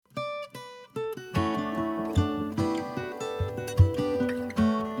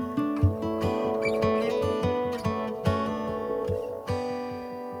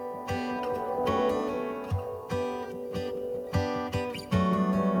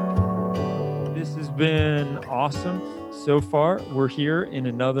has been awesome so far. We're here in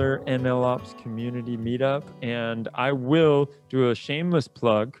another MLOps community meetup, and I will do a shameless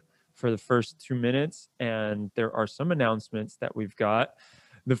plug for the first 2 minutes. And there are some announcements that we've got.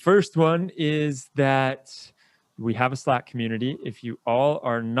 The first one is that we have a Slack community. If you all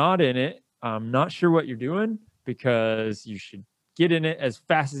are not in it, I'm not sure what you're doing, because you should get in it as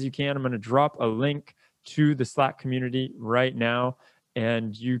fast as you can. I'm going to drop a link to the Slack community right now,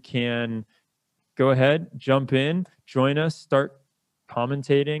 and you can go ahead, jump in, join us, start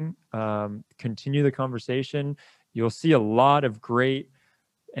commentating, continue the conversation. You'll see a lot of great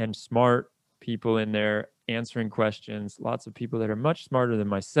and smart people in there answering questions, lots of people that are much smarter than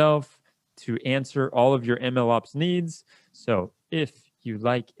myself to answer all of your MLOps needs. So if you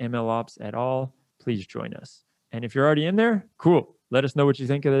like MLOps at all, please join us. And if you're already in there, cool. Let us know what you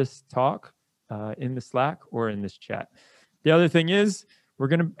think of this talk in the Slack or in this chat. The other thing is, we're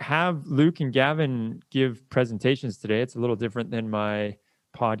going to have Luke and Gavin give presentations today. It's a little different than my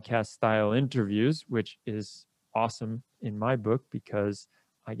podcast style interviews, which is awesome in my book because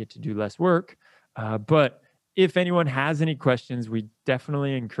I get to do less work. But if anyone has any questions, we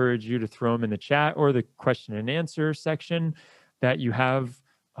definitely encourage you to throw them in the chat or the question and answer section that you have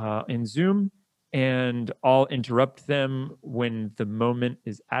in Zoom. And I'll interrupt them when the moment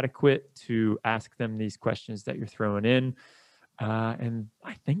is adequate to ask them these questions that you're throwing in. And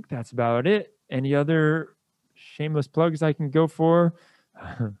I think that's about it. Any other shameless plugs I can go for?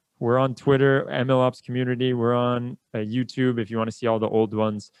 We're on Twitter, MLOps community. We're on YouTube if you want to see all the old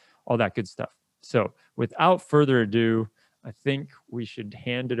ones, all that good stuff. So without further ado, I think we should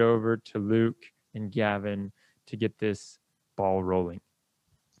hand it over to Luke and Gavin to get this ball rolling.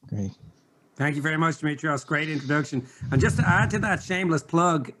 Great. Thank you very much, Dimitrios. Great introduction. And just to add to that shameless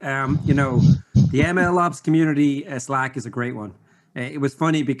plug, the MLOps community Slack is a great one. It was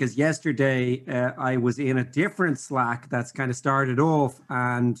funny because yesterday I was in a different Slack that's kind of started off,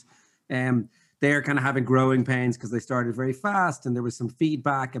 and they're kind of having growing pains because they started very fast, and there was some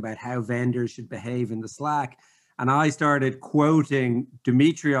feedback about how vendors should behave in the Slack. And I started quoting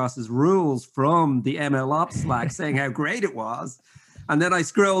Dimitrios's rules from the MLOps Slack, saying how great it was. And then I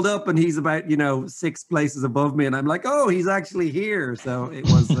scrolled up and he's about, 6 places above me. And I'm like, oh, he's actually here. So it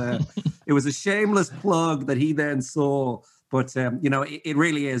was a shameless plug that he then saw. But, it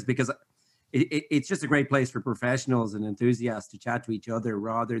really is, because it's just a great place for professionals and enthusiasts to chat to each other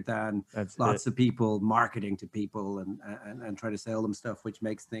rather than lots of people marketing to people and try to sell them stuff, which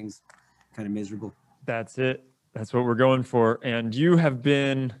makes things kind of miserable. That's it. That's what we're going for. And you have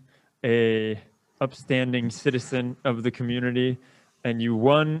been a upstanding citizen of the community. And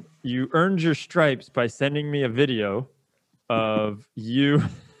you earned your stripes by sending me a video of you.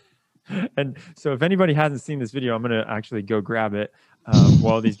 And so if anybody hasn't seen this video, I'm going to actually go grab it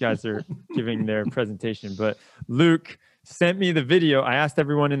while these guys are giving their presentation. But Luke sent me the video. I asked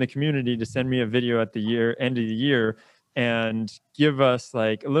everyone in the community to send me a video at the end of the year and give us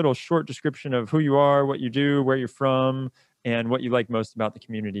like a little short description of who you are, what you do, where you're from, and what you like most about the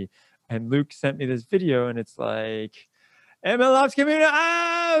community. And Luke sent me this video, and it's like, MLOps community,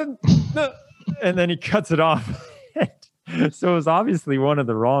 and then he cuts it off. So it was obviously one of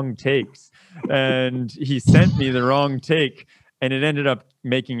the wrong takes, and he sent me the wrong take, and it ended up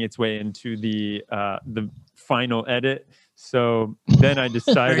making its way into the final edit. So then I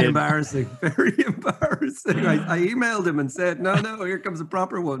decided, very embarrassing. I emailed him and said, no, here comes a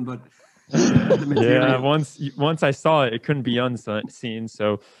proper one, but yeah, once I saw it, it couldn't be unseen.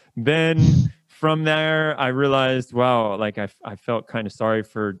 So then from there, I realized, wow, like I felt kind of sorry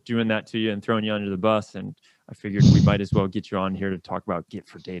for doing that to you and throwing you under the bus. And I figured we might as well get you on here to talk about Git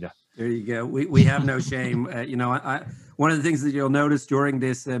for Data. There you go. We have no shame. One of the things that you'll notice during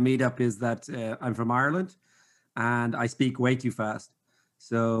this meetup is that I'm from Ireland and I speak way too fast.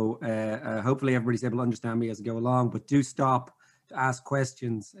 So hopefully everybody's able to understand me as I go along, but do stop to ask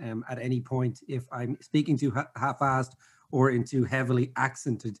questions at any point if I'm speaking too fast or in too heavily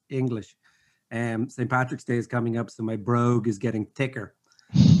accented English. St. Patrick's Day is coming up, so my brogue is getting thicker.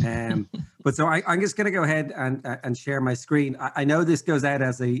 But so I'm just going to go ahead and share my screen. I know this goes out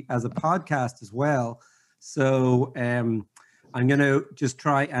as a podcast as well, so I'm going to just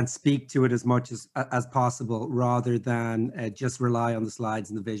try and speak to it as much as possible rather than just rely on the slides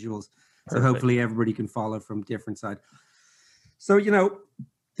and the visuals. Perfect. So hopefully everybody can follow from different side. So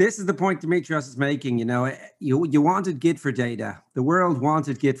this is the point Dimitrios is making. You wanted Git for Data. The world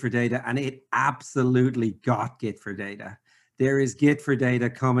wanted Git for Data, and it absolutely got Git for Data. There is Git for Data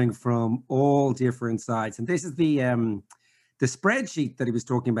coming from all different sides, and this is the spreadsheet that he was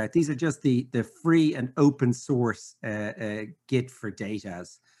talking about. These are just the free and open source Git for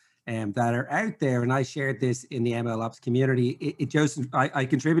Datas. that are out there. And I shared this in the MLOps community. I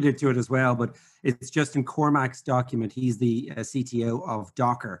contributed to it as well, but it's Justin Cormack's document. He's the CTO of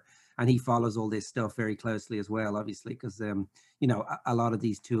Docker, and he follows all this stuff very closely as well, obviously, because you know, a lot of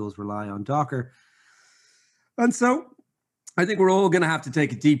these tools rely on Docker. And so I think we're all going to have to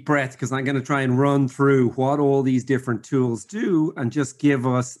take a deep breath, because I'm going to try and run through what all these different tools do and just give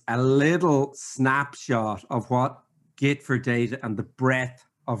us a little snapshot of what Git for Data and the breadth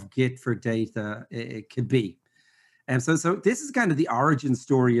of Git for Data it could be. And so this is kind of the origin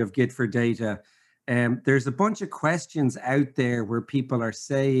story of Git for Data. There's a bunch of questions out there where people are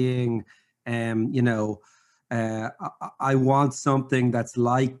saying, you know, I want something that's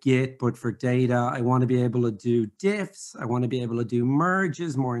like Git, but for data. I want to be able to do diffs. I want to be able to do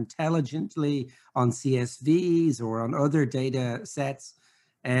merges more intelligently on CSVs or on other data sets.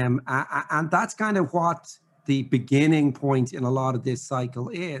 And that's kind of what the beginning point in a lot of this cycle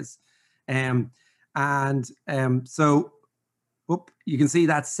is. So you can see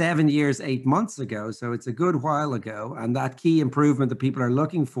that's 7 years, 8 months ago. So it's a good while ago. And that key improvement that people are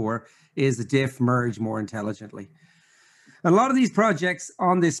looking for is a diff merge more intelligently. And a lot of these projects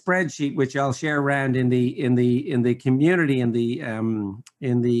on this spreadsheet, which I'll share around in the community, in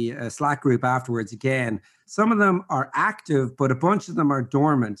the Slack group afterwards again, some of them are active, but a bunch of them are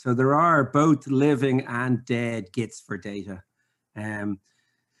dormant. So there are both living and dead Gits for Data.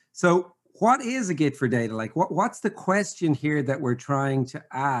 So what is a Git for Data? Like, what's the question here that we're trying to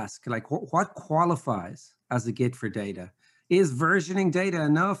ask? Like, what qualifies as a Git for Data? Is versioning data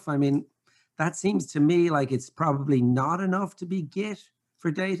enough? I mean, that seems to me like it's probably not enough to be Git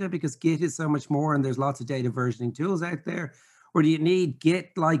for Data, because Git is so much more and there's lots of data versioning tools out there. Or do you need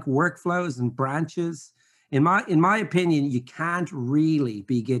Git-like workflows and branches? In my opinion, you can't really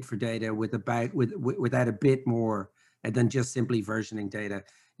be Git for Data without a bit more than just simply versioning data.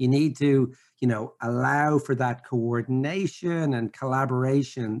 You need to, you know, allow for that coordination and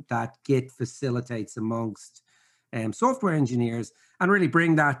collaboration that Git facilitates amongst software engineers, and really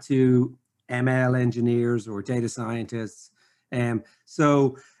bring that to ML engineers or data scientists. You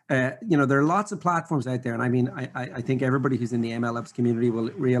know, there are lots of platforms out there, and I mean, I think everybody who's in the MLOps community will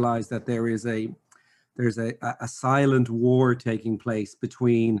realize that there's a silent war taking place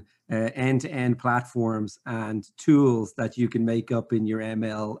between end-to-end platforms and tools that you can make up in your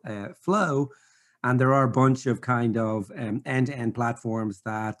ML flow. And there are a bunch of kind of end-to-end platforms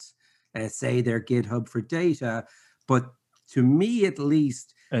that say they're GitHub for Data, but to me at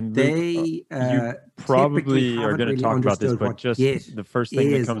least, and they you probably are going to really talk about this, but just Git the first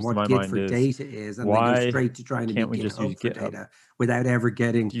thing that comes to my mind is data is, and why they go straight to trying to can't be we just use GitHub for GitHub Data without ever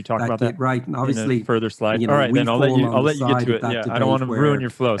getting Do you talk about that right. And obviously, in a further slide? You know, all right, then I'll let you get to it. Yeah, I don't want to ruin your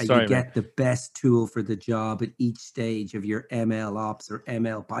flow. Sorry, you get the best tool for the job at each stage of your ML ops or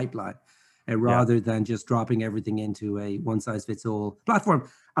ML pipeline, rather than just dropping everything into a one-size-fits-all platform.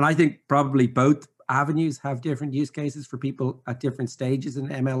 And I think probably both avenues have different use cases for people at different stages in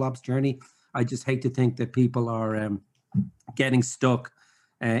the ML ops journey. I just hate to think that people are getting stuck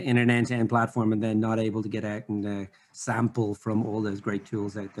in an end-to-end platform and then not able to get out and sample from all those great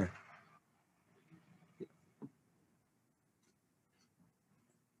tools out there.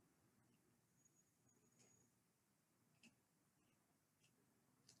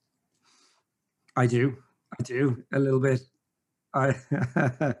 I do a little bit.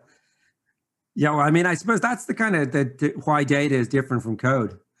 Yeah, well, I mean, I suppose that's the kind of why data is different from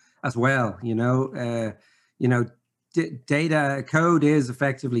code as well. You know, data code is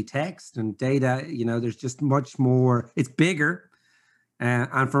effectively text, and data, you know, there's just much more. It's bigger,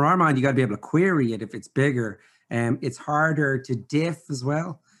 and from our mind, you got to be able to query it if it's bigger. It's harder to diff as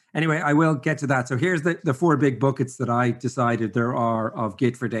well. Anyway, I will get to that. So here's the 4 big buckets that I decided there are of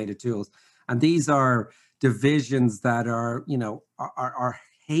Git for Data tools, and these are divisions that are, you know, are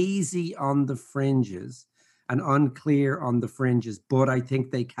hazy on the fringes and unclear on the fringes, but I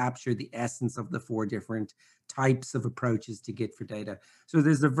think they capture the essence of the 4 different types of approaches to Git for Data. So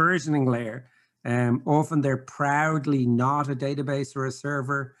there's the versioning layer. Often they're proudly not a database or a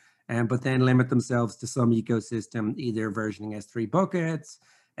server, but then limit themselves to some ecosystem, either versioning S3 buckets,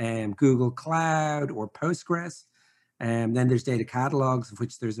 Google Cloud, or Postgres. Then there's data catalogs, of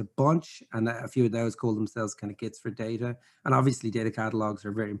which there's a bunch, and a few of those call themselves kind of Gits for Data. And obviously data catalogs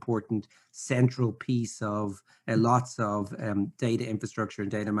are a very important central piece of lots of data infrastructure and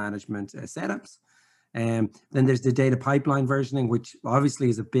data management setups. Then there's the data pipeline versioning, which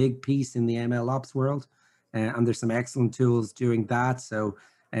obviously is a big piece in the ML ops world. And there's some excellent tools doing that. So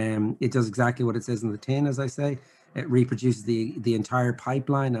it does exactly what it says in the tin, as I say. It reproduces the entire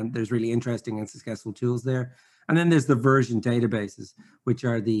pipeline, and there's really interesting and successful tools there. And then there's the version databases, which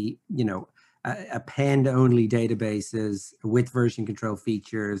are the, append-only databases with version control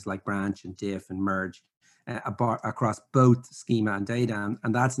features like branch and diff and merge across both schema and data.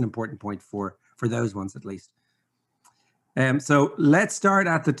 And that's an important point for those ones at least. So let's start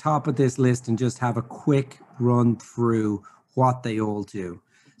at the top of this list and just have a quick run through what they all do.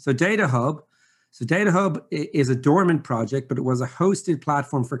 So Data Hub is a dormant project, but it was a hosted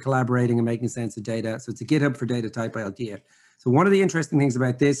platform for collaborating and making sense of data. So it's a GitHub for data type idea. So one of the interesting things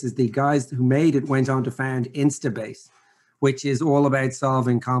about this is the guys who made it went on to found Instabase, which is all about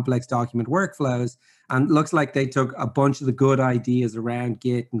solving complex document workflows. And it looks like they took a bunch of the good ideas around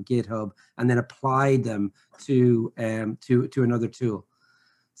Git and GitHub and then applied them to another tool.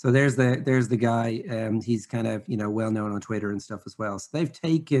 So there's the guy. He's kind of well known on Twitter and stuff as well. So they've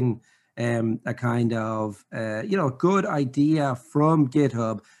taken a kind of good idea from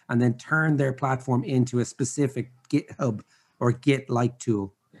GitHub and then turned their platform into a specific GitHub or Git-like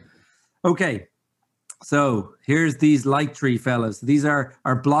tool. Okay, so here's these Lightree fellows. These are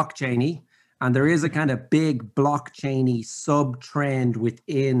blockchainy, and there is a kind of big blockchainy sub-trend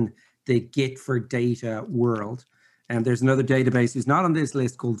within the Git for data world. And there's another database who's not on this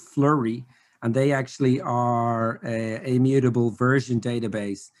list called Flurry, and they actually are a immutable version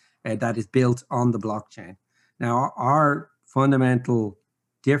database that is built on the blockchain. Now, our fundamental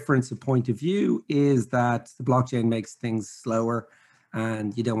difference of point of view is that the blockchain makes things slower,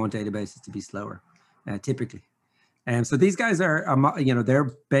 and you don't want databases to be slower, typically. And so these guys are,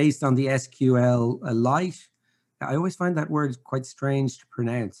 they're based on the SQLite. I always find that word quite strange to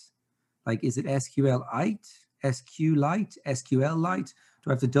pronounce. Like, is it SQLite, SQLite? Do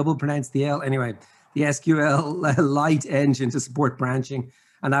I have to double pronounce the L? Anyway, the SQLite engine to support branching.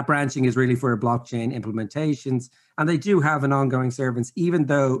 And that branching is really for blockchain implementations. And they do have an ongoing service, even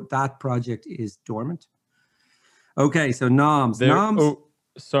though that project is dormant. Okay, so NOMS. Oh,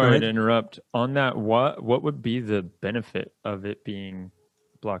 sorry to interrupt. On that, what would be the benefit of it being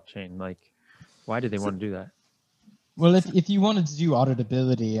blockchain? Like, why do they want to do that? Well, if you wanted to do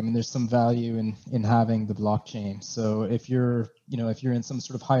auditability, I mean, there's some value in having the blockchain. So if you're in some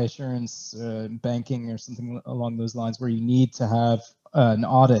sort of high assurance banking or something along those lines where you need to have an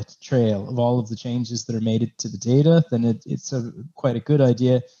audit trail of all of the changes that are made to the data, then it's quite a good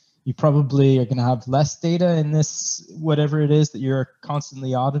idea. You probably are going to have less data in this, whatever it is that you're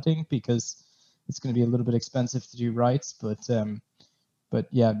constantly auditing, because it's going to be a little bit expensive to do writes. But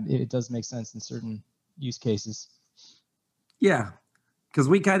yeah, it does make sense in certain use cases. Yeah, because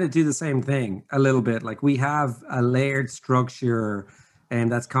we kind of do the same thing a little bit. Like, we have a layered structure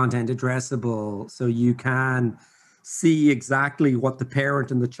and that's content addressable. So you can see exactly what the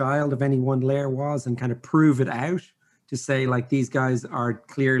parent and the child of any one layer was and kind of prove it out to say, like, these guys are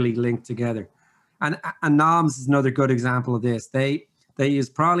clearly linked together. And NOMS is another good example of this. They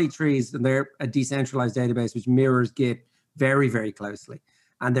use Polytrees, and they're a decentralized database which mirrors Git very, very closely.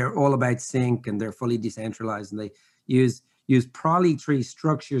 And they're all about sync, and they're fully decentralized, and they use Polytree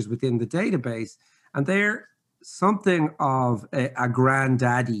structures within the database, and they're something of a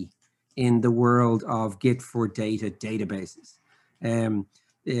granddaddy in the world of Git for data databases.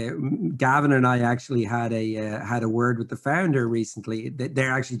 Gavin and I actually had a word with the founder recently.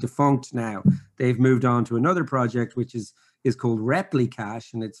 They're actually defunct now. They've moved on to another project which is called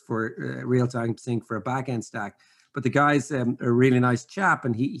Replicache, and it's for real-time sync for a backend stack. But the guy's a really nice chap,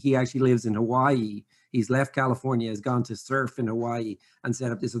 and he actually lives in Hawaii. He's left California, has gone to surf in Hawaii and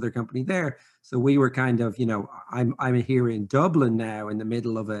set up this other company there. So we were kind of, I'm here in Dublin now in the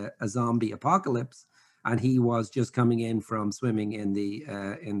middle of a zombie apocalypse, and he was just coming in from swimming in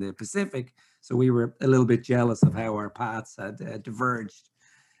the Pacific. So we were a little bit jealous of how our paths had diverged.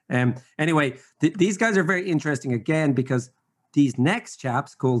 Anyway, these guys are very interesting again, because these next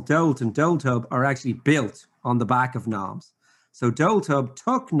chaps called Dolt and Dolthub are actually built on the back of NOMS. So Dolthub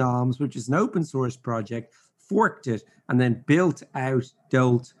took NOMS, which is an open source project, forked it, and then built out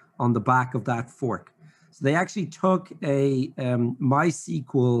Dolt on the back of that fork. So they actually took a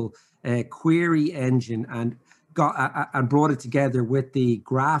MySQL query engine and brought it together with the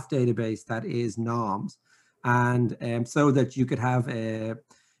graph database that is NOMS, and so that you could have an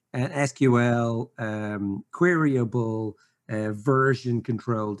SQL queryable version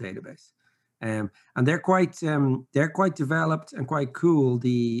control database. And they're quite developed and quite cool.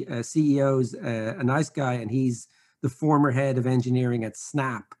 The CEO's a nice guy, and he's the former head of engineering at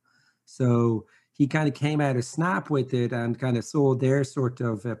Snap. So he kind of came out of Snap with it and kind of saw their sort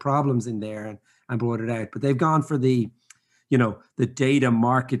of problems in there and brought it out. But they've gone for the data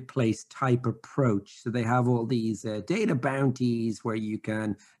marketplace type approach. So they have all these data bounties where you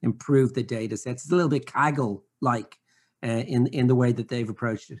can improve the data sets. It's a little bit Kaggle like in the way that they've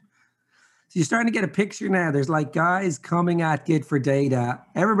approached it. So you're starting to get a picture now. There's like guys coming at Git for data.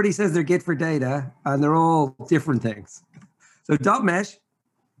 Everybody says they're Git for data, and they're all different things. So .mesh,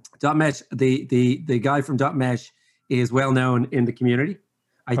 the guy from .mesh is well known in the community.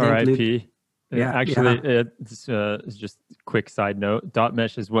 I think RIP. Yeah, actually, it's just a quick side note.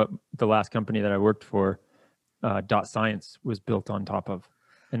 .mesh is what the last company that I worked for, .science, was built on top of.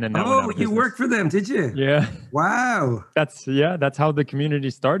 And then that went out of you business. worked for them, did you? Yeah. Wow. That's how the community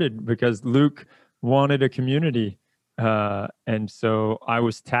started, because Luke wanted a community. And so I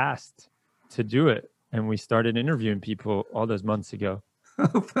was tasked to do it. And we started interviewing people all those months ago.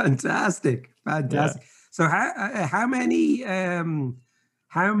 Oh, fantastic. Yeah. So how many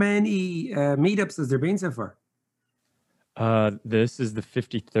meetups has there been so far? This is the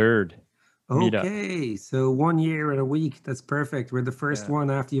 53rd meetup. Okay, so 1 year and a week. That's perfect. We're the first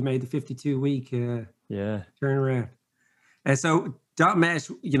one after you made the 52-week turnaround. And so .mesh,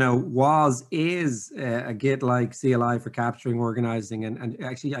 is a Git-like CLI for capturing, organizing, and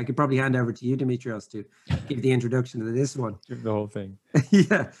actually I could probably hand over to you, Dimitrios, to give the introduction to this one. Give the whole thing.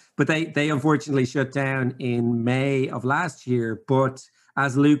 Yeah, but they unfortunately shut down in May of last year. But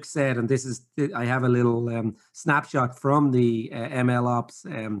as Luke said, and I have a little snapshot from the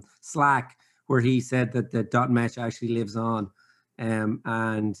MLOps Slack, where he said that the .mesh actually lives on.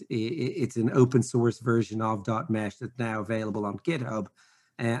 And it's an open source version of .mesh that's now available on GitHub,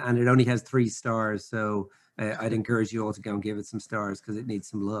 and it only has 3 stars. So I'd encourage you all to go and give it some stars, because it needs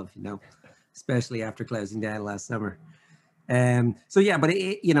some love, especially after closing down last summer. So yeah, but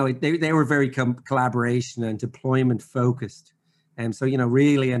they were very collaboration and deployment focused. So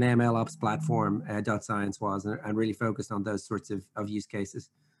really an MLOps platform, .science was, and really focused on those sorts of use cases.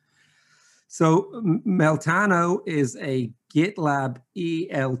 So Meltano is a GitLab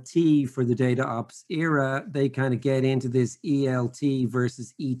ELT for the data ops era. They kind of get into this ELT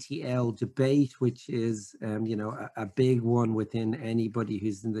versus ETL debate, which is, a big one within anybody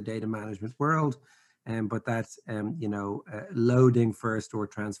who's in the data management world. But that's, loading first or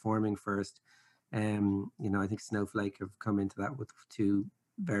transforming first. I think Snowflake have come into that with 2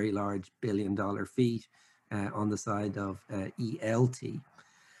 very large billion-dollar feet on the side of ELT.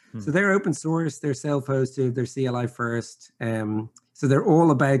 So they're open source, they're self-hosted, they're CLI first. So they're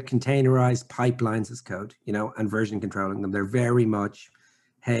all about containerized pipelines as code, and version controlling them. They're very much,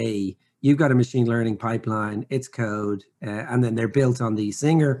 hey, you've got a machine learning pipeline, it's code, and then they're built on the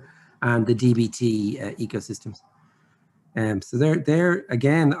Singer and the DBT ecosystems. So they're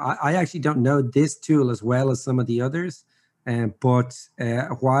again, I actually don't know this tool as well as some of the others, but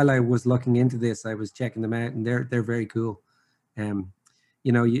while I was looking into this, I was checking them out, and they're very cool.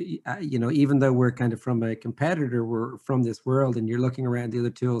 Even though we're kind of from a competitor, we're from this world, and you're looking around the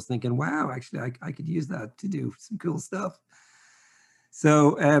other tools thinking, wow, actually, I could use that to do some cool stuff.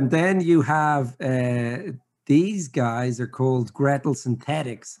 So then you have these guys are called Gretel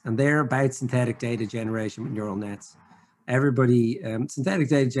Synthetics, and they're about synthetic data generation with neural nets. Everybody, synthetic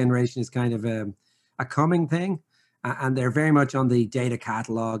data generation is kind of a coming thing, and they're very much on the data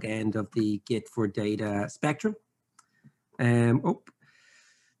catalog end of the Git for data spectrum.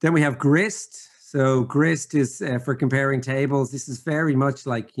 Then we have Grist. So Grist is for comparing tables. This is very much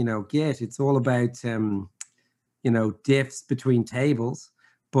like, Git. It's all about, diffs between tables,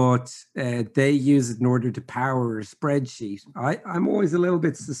 but they use it in order to power a spreadsheet. I'm always a little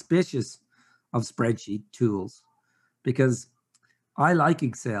bit suspicious of spreadsheet tools, because I like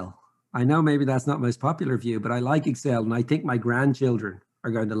Excel. I know maybe that's not the most popular view, but I like Excel, and I think my grandchildren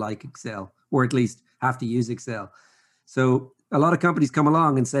are going to like Excel, or at least have to use Excel. So a lot of companies come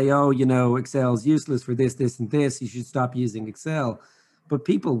along and say, oh, Excel is useless for this, this, and this. You should stop using Excel. But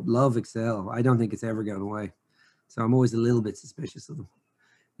people love Excel. I don't think it's ever going away. So I'm always a little bit suspicious of them.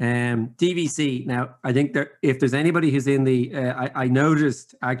 DVC. Now, I think if there's anybody who's in the, I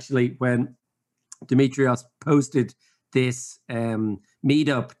noticed actually when Dimitrios posted this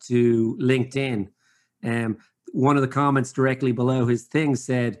meetup to LinkedIn, one of the comments directly below his thing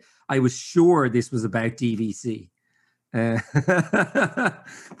said, I was sure this was about DVC.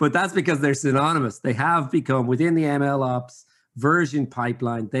 But that's because they're synonymous. They have become, within the MLOps version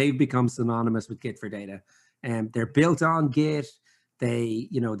pipeline, they've become synonymous with Git for data. And they're built on Git. They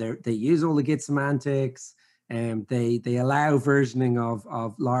use all the Git semantics, and they allow versioning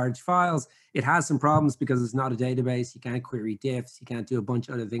of large files. It has some problems because it's not a database. You can't query diffs. You can't do a bunch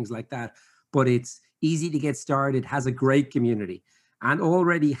of other things like that. But it's easy to get started, has a great community, and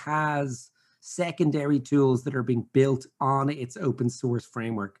already has secondary tools that are being built on its open source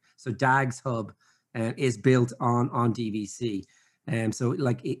framework. So DAGs Hub is built on DVC. So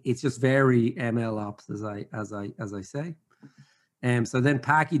like it's just very ML ops, as I say. So then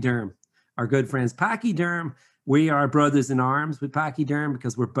Pachyderm, our good friends. Pachyderm, we are brothers in arms with Pachyderm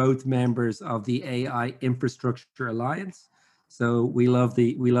because we're both members of the AI Infrastructure Alliance. So we love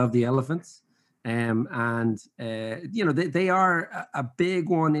the elephants. And you know, they are a big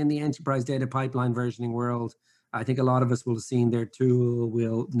one in the enterprise data pipeline versioning world. I think a lot of us will have seen their tool,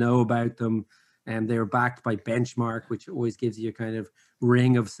 will know about them. And they were backed by Benchmark, which always gives you a kind of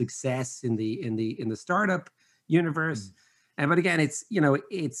ring of success in the startup universe. But again, it's, you know,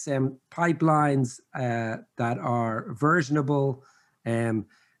 it's pipelines that are versionable. You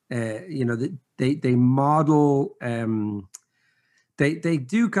know, they model. They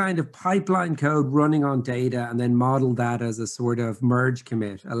do kind of pipeline code running on data and then model that as a sort of merge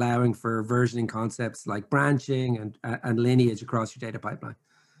commit, allowing for versioning concepts like branching and lineage across your data pipeline.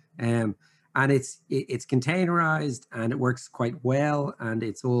 And it's containerized and it works quite well, and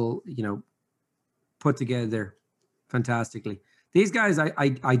it's all, you know, put together fantastically. These guys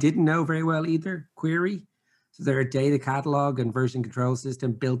I didn't know very well either. Query, so they're a data catalog and version control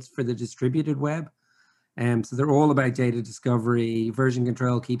system built for the distributed web. So they're all about data discovery. Version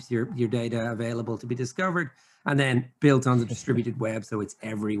control keeps your data available to be discovered, and then built on the distributed web, so it's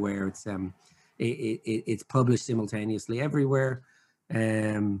everywhere. It's it's published simultaneously everywhere.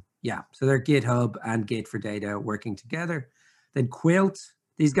 Yeah, so they're GitHub and Git for data working together. Then Quilt,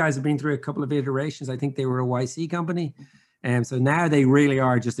 these guys have been through a couple of iterations. I think they were a YC company. So now they really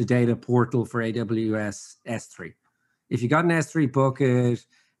are just a data portal for AWS S3. If you got an S3 bucket,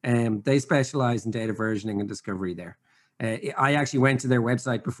 they specialize in data versioning and discovery there. I actually went to their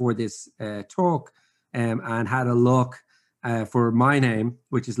website before this talk and had a look for my name,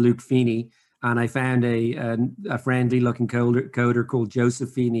 which is Luke Feeney. And I found a friendly looking coder called Joseph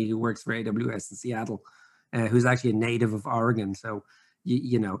Feeney, who works for AWS in Seattle, who's actually a native of Oregon. So,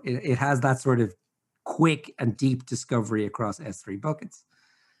 you know, it has that sort of quick and deep discovery across S3 buckets.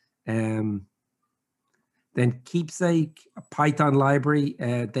 Then Keepsake, a Python library,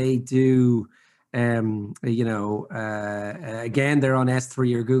 they do, you know, again, they're on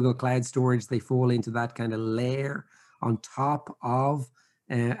S3 or Google Cloud Storage. They fall into that kind of layer on top of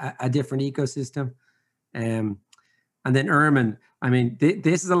a different ecosystem. And then Ermin, I mean,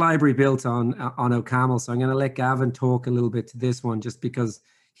 this is a library built on OCaml. So I'm going to let Gavin talk a little bit to this one, just because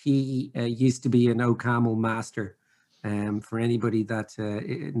he used to be an OCaml master. For anybody that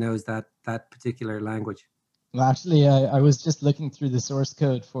knows that particular language. Well, actually, I was just looking through the source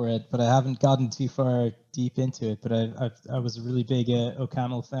code for it, but I haven't gotten too far deep into it. But I was a really big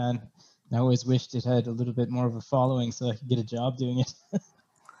OCaml fan. And I always wished it had a little bit more of a following so I could get a job doing it.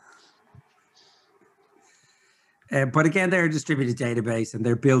 But again, they're a distributed database and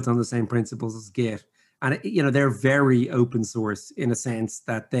they're built on the same principles as Git. And, you know, they're very open source in a sense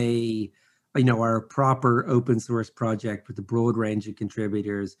that they, you know, are a proper open source project with a broad range of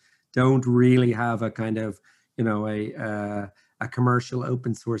contributors, don't really have a kind of, you know, a commercial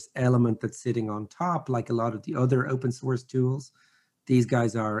open source element that's sitting on top like a lot of the other open source tools. These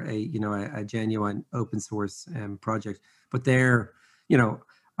guys are a genuine open source project, but they're, you know,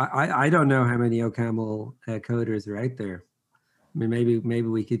 I don't know how many OCaml coders are out there. I mean, maybe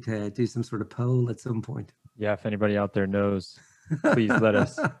we could do some sort of poll at some point. Yeah, if anybody out there knows, please let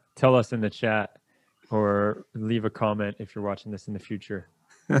us tell us in the chat or leave a comment if you're watching this in the future.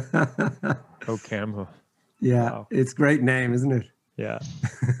 OCaml. Yeah, wow. It's a great name, isn't it? Yeah.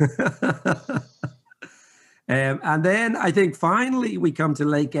 And then I think finally we come to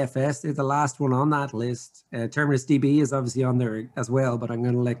Lake FS. They're the last one on that list. Terminus DB is obviously on there as well, but I'm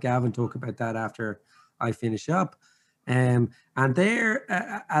going to let Gavin talk about that after I finish up. And they're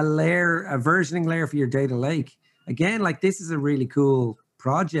a versioning layer for your data lake. Again, like this is a really cool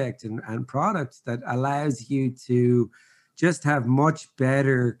project and product that allows you to just have much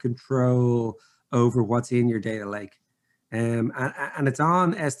better control over what's in your data lake. And it's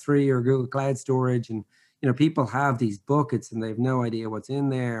on S3 or Google Cloud Storage, and you know, people have these buckets and they have no idea what's in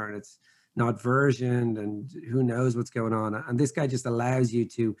there, and it's not versioned, and who knows what's going on. And this guy just allows you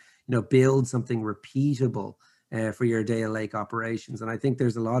to, you know, build something repeatable for your data lake operations. And I think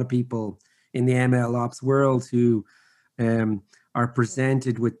there's a lot of people in the ML ops world who are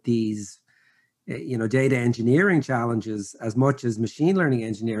presented with these, you know, data engineering challenges as much as machine learning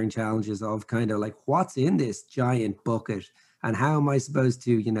engineering challenges of kind of like, what's in this giant bucket and how am I supposed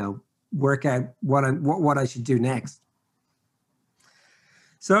to, you know, work out what I should do next.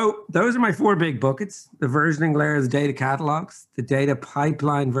 So those are my 4 big buckets: the versioning layer, the data catalogs, the data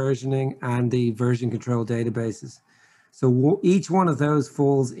pipeline versioning, and the version control databases. So each one of those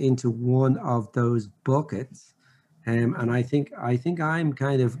falls into one of those buckets. And I think I'm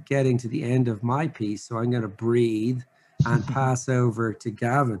kind of getting to the end of my piece, so I'm going to breathe and pass over to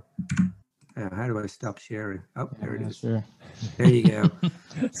Gavin. How do I stop sharing? Oh, Yeah, there it is. Sure. There you go.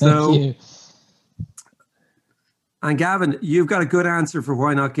 Thank So, you. and Gavin, you've got a good answer for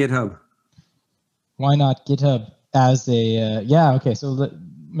why not GitHub. Why not GitHub as a yeah? Okay, so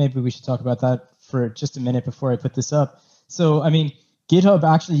maybe we should talk about that for just a minute before I put this up. So I mean, GitHub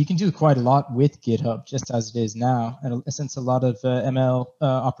actually you can do quite a lot with GitHub just as it is now, and since a lot of ML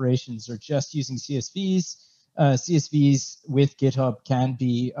operations are just using CSVs. CSVs with GitHub can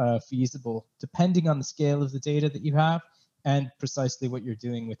be feasible depending on the scale of the data that you have and precisely what you're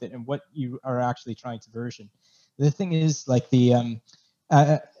doing with it and what you are actually trying to version. The thing is, like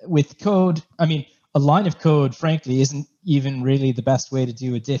with code, I mean, a line of code, frankly, isn't even really the best way to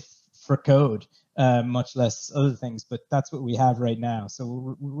do a diff for code, much less other things. But that's what we have right now.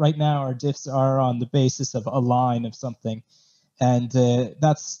 So right now, our diffs are on the basis of a line of something, and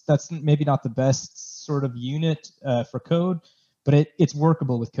that's maybe not the best sort of unit for code, but it's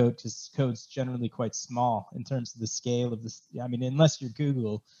workable with code because code's generally quite small in terms of the scale of this. I mean, unless you're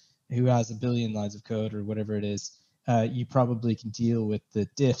Google, who has a billion lines of code or whatever it is, you probably can deal with the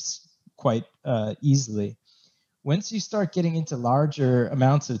diffs quite easily. Once you start getting into larger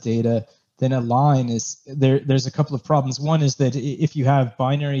amounts of data, then a line is there's a couple of problems. One is that if you have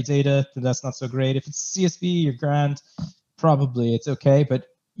binary data, then that's not so great. If it's CSV, you're grand, probably it's okay. But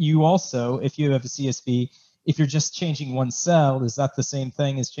you also, if you have a CSV, if you're just changing one cell, is that the same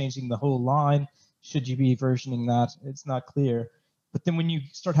thing as changing the whole line? Should you be versioning that? It's not clear. But then when you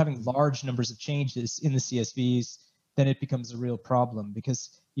start having large numbers of changes in the CSVs, then it becomes a real problem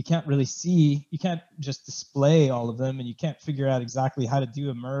because you can't really see, you can't just display all of them, and you can't figure out exactly how to do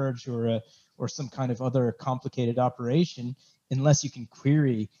a merge or some kind of other complicated operation unless you can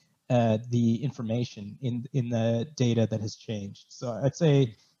query the information in the data that has changed. So I'd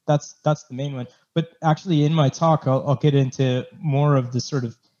say that's the main one. But actually, in my talk, I'll get into more of the sort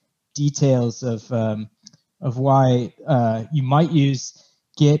of details of why you might use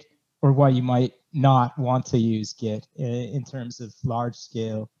Git or why you might not want to use Git in terms of large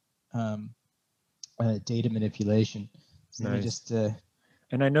scale data manipulation. So Nice. let me just.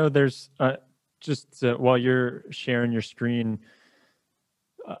 And I know there's just while you're sharing your screen,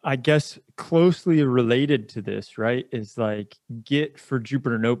 I guess closely related to this, right, is like Git for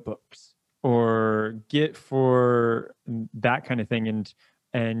Jupyter Notebooks or Git for that kind of thing.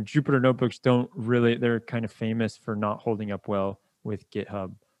 And Jupyter Notebooks don't really, they're kind of famous for not holding up well with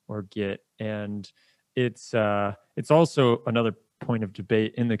GitHub or Git. And it's also another point of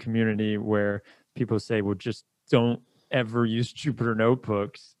debate in the community where people say, well, just don't ever use Jupyter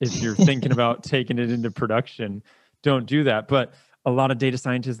Notebooks. If you're thinking about taking it into production, don't do that. But a lot of data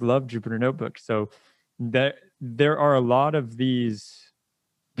scientists love Jupyter Notebooks. So there are a lot of these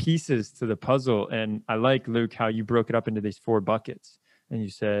pieces to the puzzle. And I like, Luke, how you broke it up into these 4 buckets. And you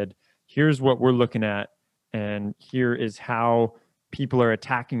said, here's what we're looking at, and here is how people are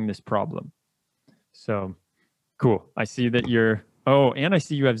attacking this problem. So cool. I see that you're, and I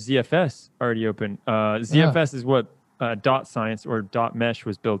see you have ZFS already open. ZFS is what dot science or dot mesh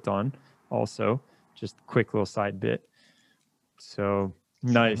was built on also. Just quick little side bit. So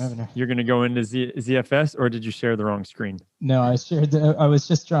nice. You're going to go into ZFS, or did you share the wrong screen? No, I shared. I was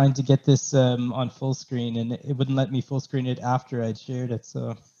just trying to get this on full screen, and it wouldn't let me full screen it after I'd shared it.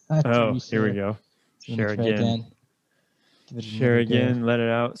 So I had to reshare. Here we go. So share again. Share again. Let it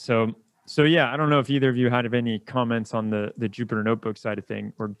out. So yeah, I don't know if either of you had any comments on the Jupyter Notebook side of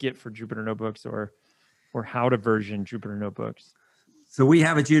thing, or Git for Jupyter Notebooks, or how to version Jupyter Notebooks. So we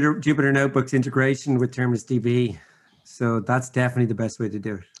have a Jupyter Notebooks integration with Terminus DB. So that's definitely the best way to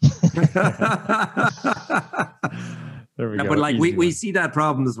do it. There we go. But like we see that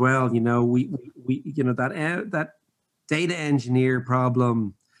problem as well. You know, we that data engineer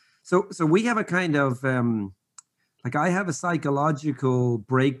problem. So we have a kind of like I have a psychological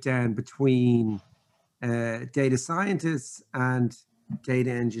breakdown between data scientists and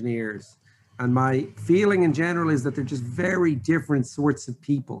data engineers. And my feeling in general is that they're just very different sorts of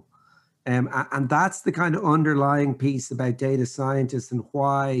people. And that's the kind of underlying piece about data scientists and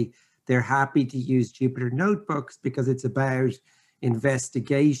why they're happy to use Jupyter Notebooks, because it's about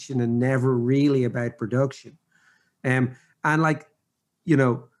investigation and never really about production. And like, you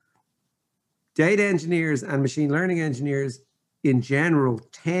know, data engineers and machine learning engineers in general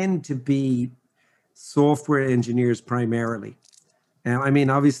tend to be software engineers primarily. I mean,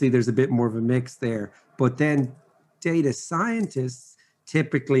 obviously there's a bit more of a mix there, but then data scientists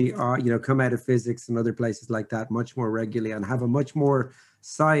typically are, you know, come out of physics and other places like that much more regularly and have a much more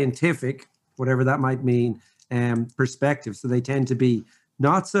scientific, whatever that might mean, perspective. So they tend to be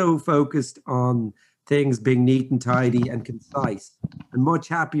not so focused on things being neat and tidy and concise, and much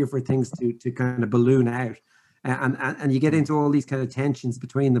happier for things to kind of balloon out. And you get into all these kind of tensions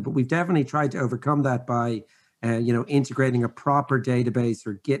between them. But we've definitely tried to overcome that by integrating a proper database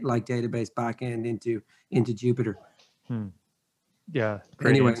or Git-like database backend into Jupyter. Yeah,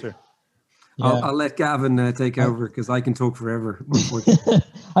 great answer. Yeah. I'll let Gavin take over because I can talk forever, unfortunately.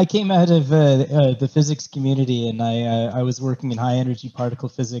 I came out of the physics community, and I was working in high energy particle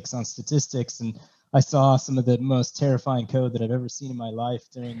physics on statistics, and I saw some of the most terrifying code that I've ever seen in my life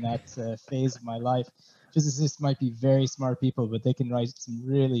during that phase of my life. Physicists might be very smart people, but they can write some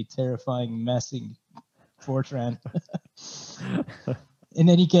really terrifying, messy Fortran. In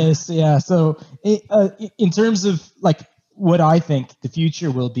any case, yeah. So in terms of like what I think the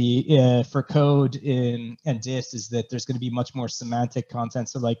future will be for code and diffs is that there's going to be much more semantic content.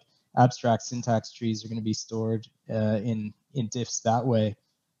 So like abstract syntax trees are going to be stored in diffs that way,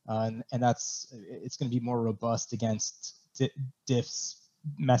 and it's going to be more robust against diffs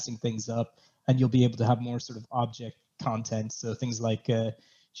messing things up, and you'll be able to have more sort of object content. So things like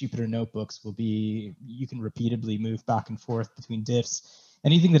Jupyter notebooks you can repeatably move back and forth between diffs.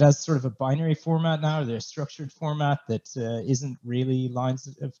 Anything that has sort of a binary format now, or their structured format that isn't really lines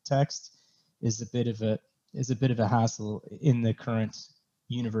of text, is a bit of a hassle in the current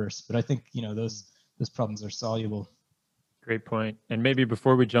universe. But I think those problems are soluble. Great point. And maybe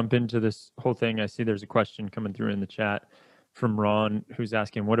before we jump into this whole thing, I see there's a question coming through in the chat from Ron, who's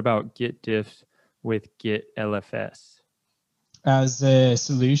asking, what about Git diffs with Git LFS? As a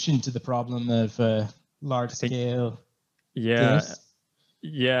solution to the problem of large scale diffs?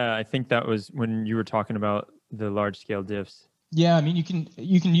 Yeah, I think that was when you were talking about the large scale diffs. Yeah, I mean, you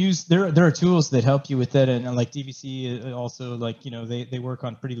can use there are tools that help you with that, and like DVC also, like they work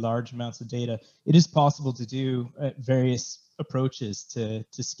on pretty large amounts of data. It is possible to do various approaches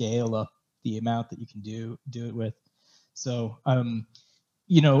to scale up the amount that you can do it with. So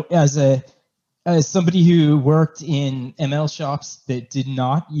as somebody who worked in ML shops that did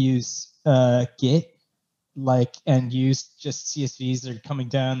not use Git, and used just CSVs that are coming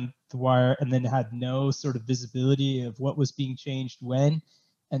down the wire, and then had no sort of visibility of what was being changed when,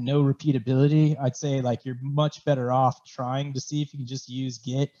 and no repeatability, I'd say you're much better off trying to see if you can just use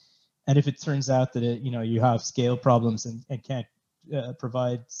Git. And if it turns out that you have scale problems and can't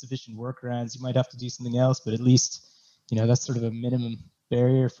provide sufficient workarounds, you might have to do something else. But at least that's sort of a minimum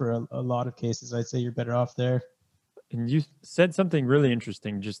barrier for a lot of cases. I'd say you're better off there. And you said something really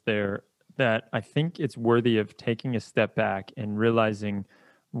interesting just there, that I think it's worthy of taking a step back and realizing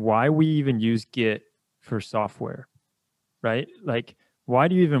why we even use Git for software, right? Like, why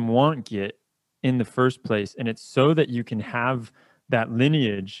do you even want Git in the first place? And it's so that you can have that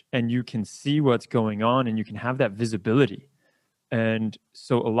lineage and you can see what's going on and you can have that visibility. And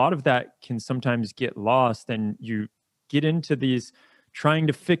so a lot of that can sometimes get lost, and you get into these trying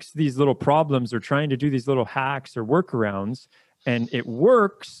to fix these little problems or trying to do these little hacks or workarounds, and it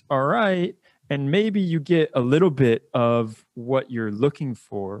works all right, and maybe you get a little bit of what you're looking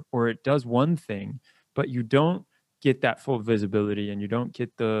for, or it does one thing, but you don't get that full visibility and you don't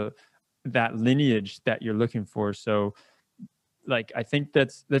get that lineage that you're looking for. So I think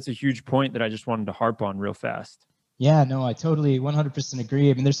that's a huge point that I just wanted to harp on real fast. Yeah, no, I totally 100% agree.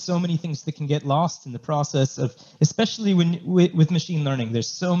 I mean, there's so many things that can get lost in the process of, especially with machine learning, there's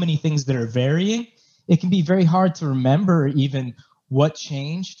so many things that are varying. It can be very hard to remember even what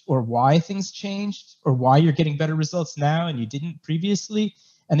changed or why things changed or why you're getting better results now and you didn't previously.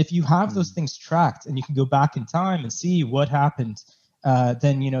 And if you have those things tracked and you can go back in time and see what happened,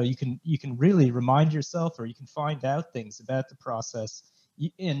 then you can really remind yourself, or you can find out things about the process.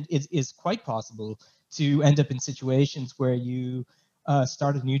 And it is quite possible to end up in situations where you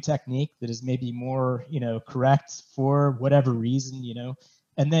start a new technique that is maybe more correct for whatever reason,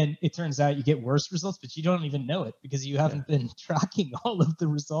 and then it turns out you get worse results, but you don't even know it because you haven't been tracking all of the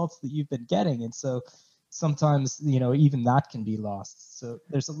results that you've been getting. And so sometimes even that can be lost. So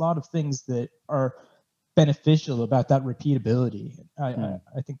there's a lot of things that are beneficial about that repeatability.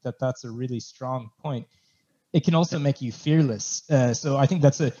 I think that's a really strong point. It can also make you fearless. So I think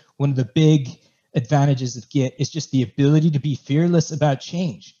that's one of the big advantages of Git is just the ability to be fearless about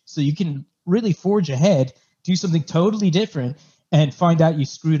change. So you can really forge ahead, do something totally different, and find out you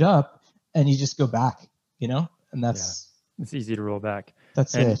screwed up, and you just go back, and that's it's easy to roll back.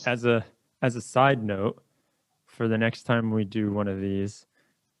 That's and it. As a side note, for the next time we do one of these,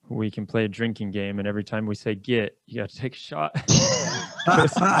 we can play a drinking game, and every time we say Git, you got to take a shot.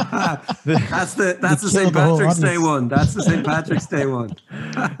 That's the kill St. the whole Patrick's Day audience. one. That's the St. Patrick's Day one.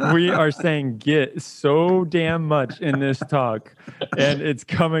 We are saying Git so damn much in this talk, and it's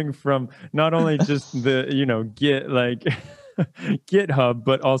coming from not only just the Git like GitHub,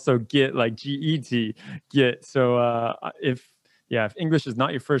 but also Git like GET Git. So if English is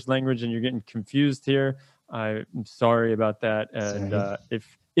not your first language and you're getting confused here, I'm sorry about that. And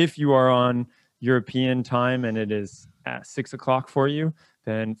if you are on European time and it is at 6 o'clock for you,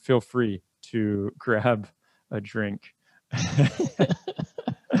 then feel free to grab a drink.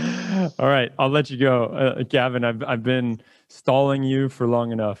 All right, I'll let you go, Gavin. I've been stalling you for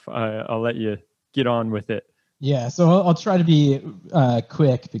long enough. I'll let you get on with it. Yeah, so I'll try to be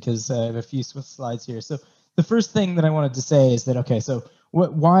quick because I have a few slides here. So the first thing that I wanted to say is that, okay, so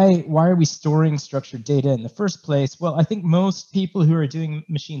why are we storing structured data in the first place? Well, I think most people who are doing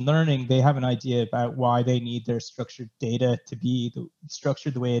machine learning, they have an idea about why they need their structured data to be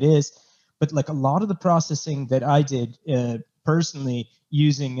structured the way it is. But like a lot of the processing that I did personally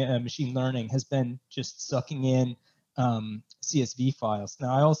using machine learning has been just sucking in CSV files.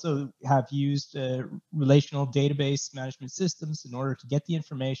 Now, I also have used relational database management systems in order to get the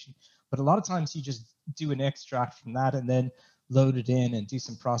information, but a lot of times you just do an extract from that and then load it in and do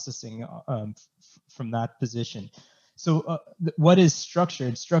some processing from that position. So what is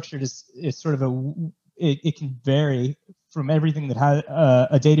structured? Structured is sort of it can vary from everything that has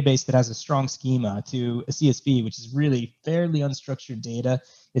a database that has a strong schema to a CSV, which is really fairly unstructured data.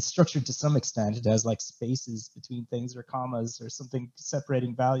 It's structured to some extent. It has like spaces between things or commas or something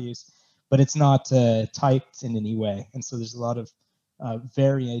separating values, but it's not typed in any way. And so there's a lot of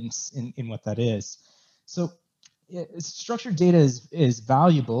variance in what that is. So structured data is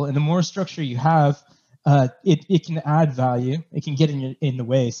valuable, and the more structure you have, it can add value. It can get in the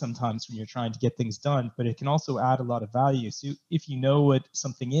way sometimes when you're trying to get things done, but it can also add a lot of value. So if you know what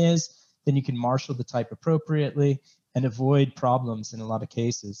something is, then you can marshal the type appropriately and avoid problems in a lot of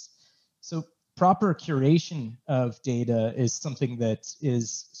cases. So proper curation of data is something that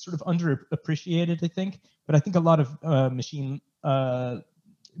is sort of underappreciated, I think. But I think a lot of machine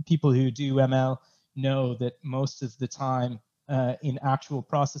people who do ML know that most of the time in actual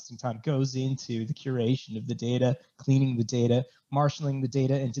processing time goes into the curation of the data, cleaning the data, marshaling the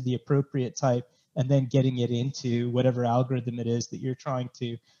data into the appropriate type, and then getting it into whatever algorithm it is that you're trying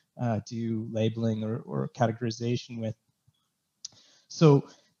to do labeling or categorization with. So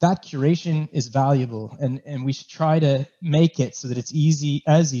that curation is valuable, and we should try to make it so that it's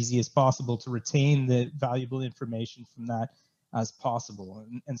as easy as possible to retain the valuable information from that as possible.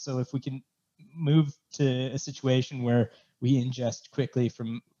 And so if we can move to a situation where we ingest quickly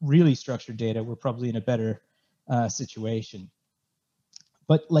from really structured data, we're probably in a better situation.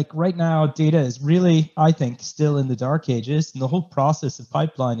 But like right now, data is really, I think, still in the dark ages, and the whole process of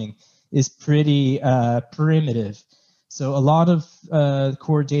pipelining is pretty primitive. So a lot of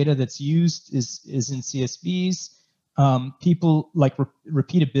core data that's used is in CSVs. People like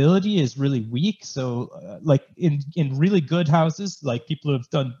repeatability is really weak. So like in really good houses, like people have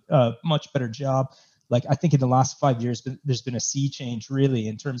done a much better job. Like I think in the last 5 years, there's been a sea change really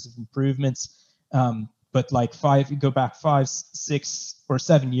in terms of improvements. But like go back 5, 6, or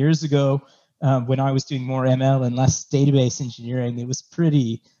 7 years ago, when I was doing more ML and less database engineering, it was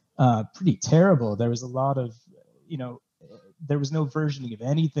pretty terrible. There was a lot of, there was no versioning of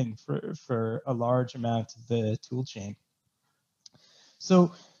anything for a large amount of the tool chain.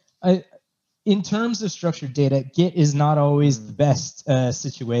 So in terms of structured data, Git is not always the best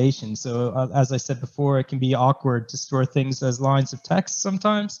situation. So as I said before, it can be awkward to store things as lines of text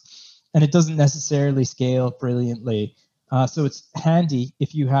sometimes, and it doesn't necessarily scale brilliantly. So it's handy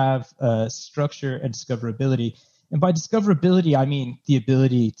if you have structure and discoverability. And by discoverability, I mean the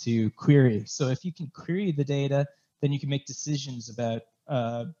ability to query. So if you can query the data, then you can make decisions about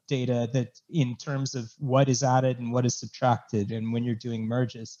data that in terms of what is added and what is subtracted, and when you're doing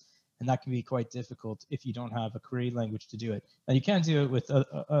merges. And that can be quite difficult if you don't have a query language to do it. Now you can do it with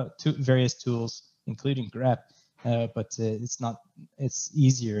various tools, including grep, but it's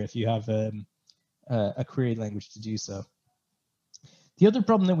easier if you have a query language to do so. The other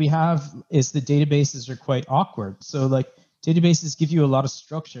problem that we have is the databases are quite awkward. So like databases give you a lot of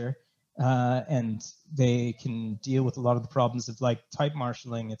structure, and they can deal with a lot of the problems of like type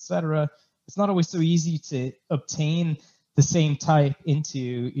marshaling, etc. It's not always so easy to obtain the same type into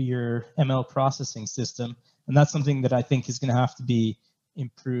your ML processing system, and that's something that I think is going to have to be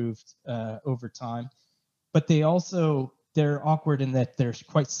improved over time. But they're awkward in that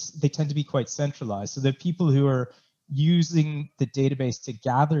they tend to be quite centralized. So the people who are using the database to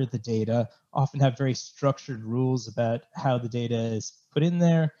gather the data often have very structured rules about how the data is put in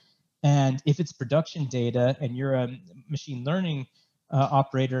there. And if it's production data and you're a machine learning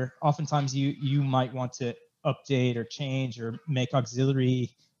operator, oftentimes you might want to update or change or make auxiliary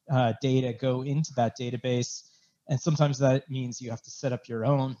data go into that database. And sometimes that means you have to set up your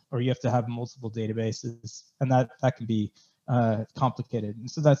own, or you have to have multiple databases, and that can be complicated. And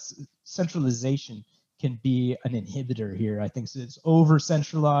so that's centralization can be an inhibitor here. I think so it's over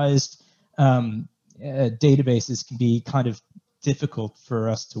centralized databases can be kind of difficult for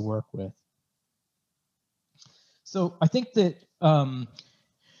us to work with. So I think that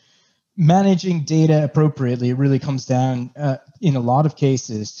managing data appropriately really comes down in a lot of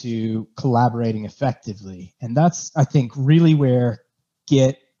cases to collaborating effectively. And that's, I think, really where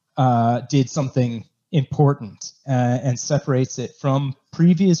Git did something important and separates it from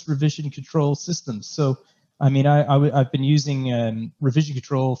previous revision control systems. So, I mean, I've been using revision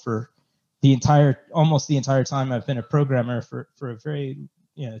control for almost the entire time I've been a programmer for a very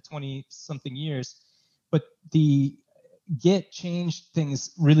 20-something years. But the Git changed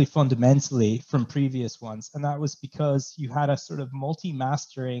things really fundamentally from previous ones, and that was because you had a sort of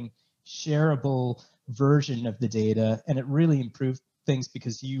multi-mastering, shareable version of the data, and it really improved things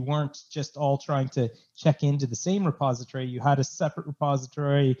because you weren't just all trying to check into the same repository. You had a separate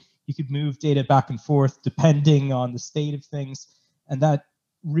repository. You could move data back and forth depending on the state of things, and that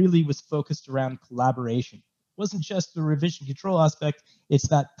really was focused around collaboration. It wasn't just the revision control aspect, it's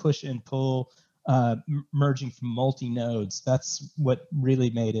that push and pull, merging from multi-nodes. That's what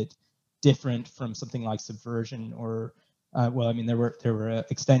really made it different from something like Subversion or well, I mean, there were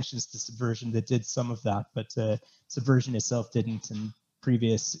extensions to Subversion that did some of that, but Subversion itself didn't, and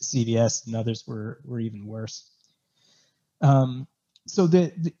previous CVS and others were even worse.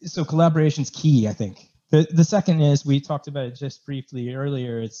 So collaboration's key, I think. The second is, we talked about it just briefly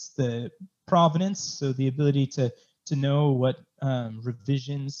earlier, it's the provenance, so the ability to know what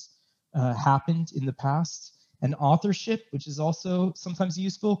revisions happened in the past, and authorship, which is also sometimes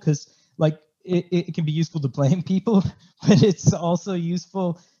useful because, like, it can be useful to blame people, but it's also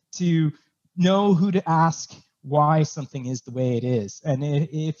useful to know who to ask why something is the way it is. And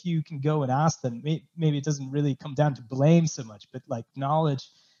if you can go and ask them, maybe it doesn't really come down to blame so much, but like knowledge,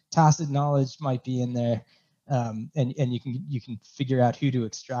 tacit knowledge might be in there, and you can figure out who to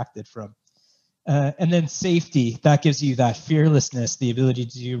extract it from. And then safety, that gives you that fearlessness, the ability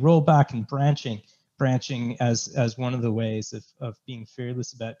to do rollback and branching as one of the ways of being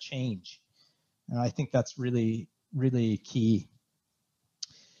fearless about change. And I think that's really, really key.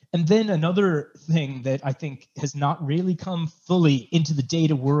 And then another thing that I think has not really come fully into the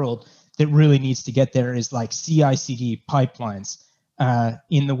data world that really needs to get there is like CI/CD pipelines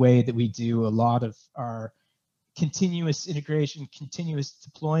in the way that we do a lot of our continuous integration, continuous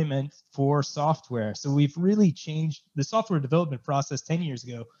deployment for software. So we've really changed the software development process 10 years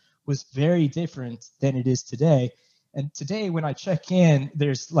ago was very different than it is today. And today, when I check in,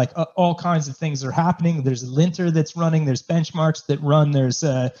 there's like all kinds of things are happening. There's a linter that's running. There's benchmarks that run. There's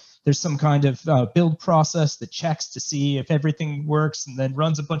some kind of build process that checks to see if everything works, and then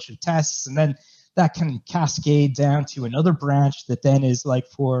runs a bunch of tests, and then that can cascade down to another branch that then is like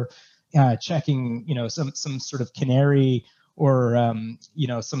for checking, some sort of canary or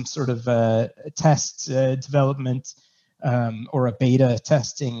some sort of test development or a beta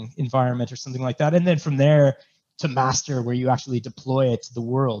testing environment or something like that, and then from there to master, where you actually deploy it to the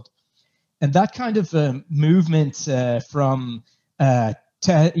world. And that kind of movement from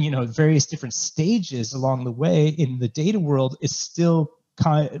various different stages along the way in the data world is still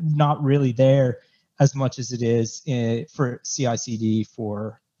kind of not really there as much as it is for CI/CD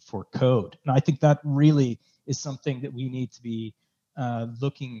for code. And I think that really is something that we need to be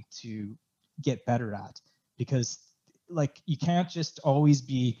looking to get better at, because like you can't just always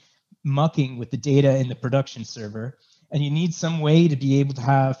be mucking with the data in the production server, and you need some way to be able to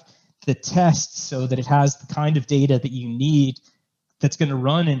have the test so that it has the kind of data that you need that's going to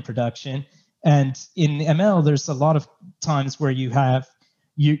run in production. And in ML, there's a lot of times where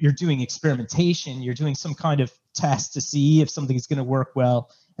you're doing experimentation, you're doing some kind of test to see if something is going to work well.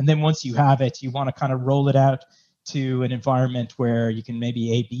 And then once you have it, you want to kind of roll it out to an environment where you can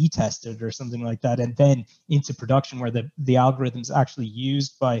maybe A/B test it or something like that, and then into production where the algorithm's actually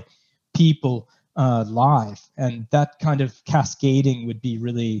used by people live. And that kind of cascading would be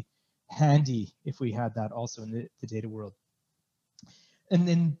really handy if we had that also in the data world. And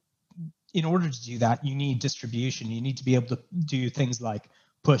then in order to do that, you need distribution. You need to be able to do things like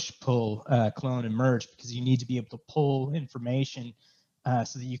push, pull, clone, and merge, because you need to be able to pull information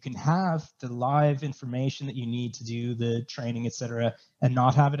so that you can have the live information that you need to do the training, et cetera, and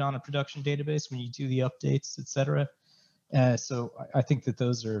not have it on a production database when you do the updates, et cetera. So I think that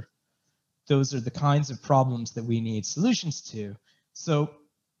those are the kinds of problems that we need solutions to. So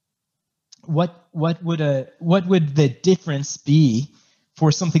what would the difference be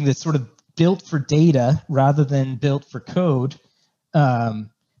for something that's sort of built for data rather than built for code?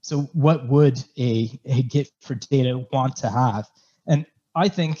 So what would a Git for data want to have? And I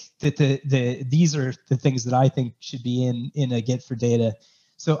think that these are the things that I think should be in a Git for data.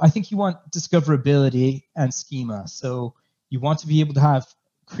 So I think you want discoverability and schema. So you want to be able to have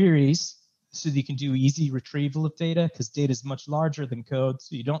queries so that you can do easy retrieval of data, because data is much larger than code.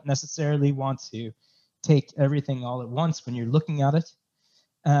 So you don't necessarily want to take everything all at once when you're looking at it.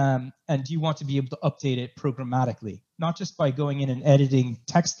 And you want to be able to update it programmatically, not just by going in and editing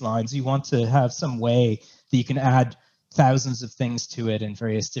text lines. You want to have some way that you can add thousands of things to it in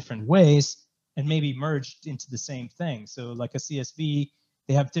various different ways and maybe merged into the same thing. So like a CSV,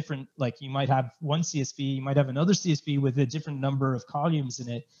 they have different, like you might have one CSV, you might have another CSV with a different number of columns in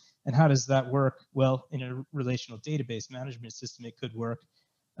it. And how does that work? Well, in a relational database management system, it could work,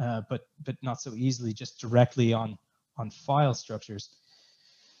 but not so easily just directly on file structures.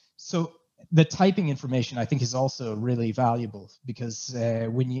 So the typing information, I think, is also really valuable, because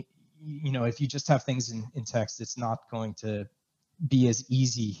when you know, if you just have things in text, it's not going to be as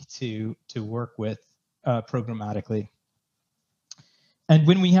easy to work with programmatically. And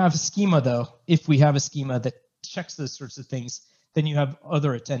when we have a schema, though, if we have a schema that checks those sorts of things, then you have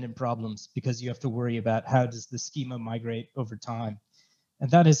other attendant problems, because you have to worry about how does the schema migrate over time. And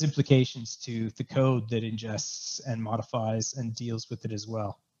that has implications to the code that ingests and modifies and deals with it as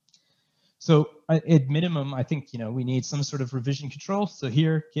well. So at minimum, I think, you know, we need some sort of revision control. So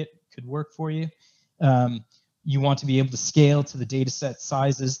here, Git could work for you. You want to be able to scale to the data set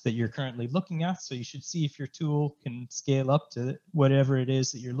sizes that you're currently looking at. So you should see if your tool can scale up to whatever it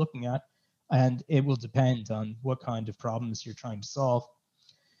is that you're looking at. And it will depend on what kind of problems you're trying to solve.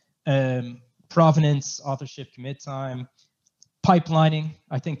 Provenance, authorship, commit time, pipelining.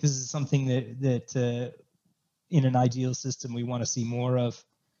 I think this is something that in an ideal system we want to see more of.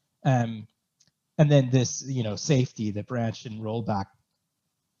 And then this, you know, safety, the branch and rollback.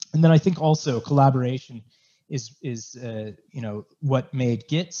 And then I think also collaboration is you know, what made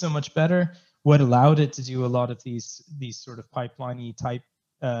Git so much better, what allowed it to do a lot of these sort of pipeline-y type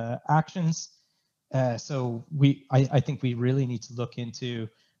actions. So I think we really need to look into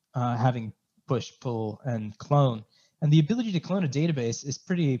having push, pull, and clone. And the ability to clone a database is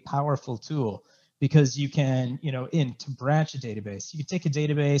pretty powerful tool, because you can, you know, to branch a database, you can take a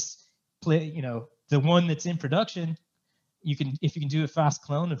database, play, you know, the one that's in production, you can, if you can do a fast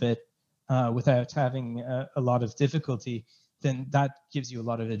clone of it without having a lot of difficulty, then that gives you a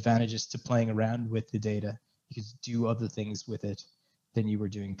lot of advantages to playing around with the data. You can do other things with it than you were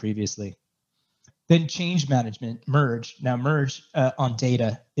doing previously. Then change management, merge. Now merge on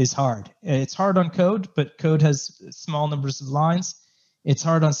data is hard. It's hard on code, but code has small numbers of lines. It's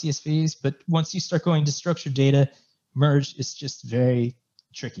hard on CSVs, but once you start going to structured data, merge is just very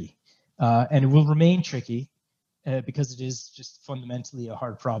tricky. And it will remain tricky because it is just fundamentally a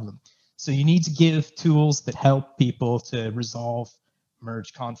hard problem. So you need to give tools that help people to resolve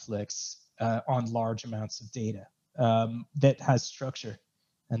merge conflicts on large amounts of data that has structure.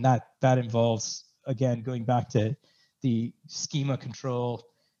 And that involves, again, going back to the schema control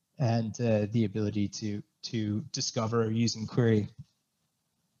and the ability to discover using query.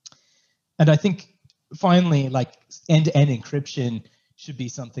 And I think finally, like end-to-end encryption should be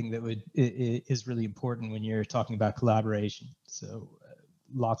something that is really important when you're talking about collaboration. So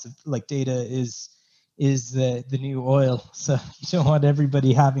lots of, like, data is the new oil, so you don't want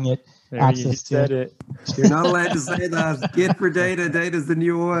everybody having it. There, access you said to it. You're not allowed to say that. Git for data, data's the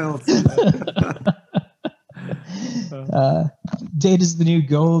new oil. Data's the new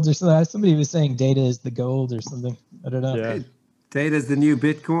gold, or something. Somebody was saying data is the gold or something. I don't know. Yeah. Data's the new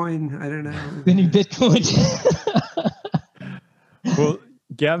Bitcoin. I don't know. The new Bitcoin. Well,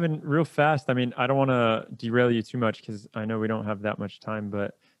 Gavin, real fast, I mean, I don't want to derail you too much because I know we don't have that much time,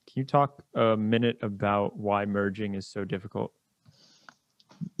 but can you talk a minute about why merging is so difficult?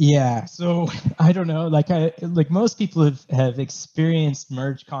 Yeah, so I don't know, like most people have experienced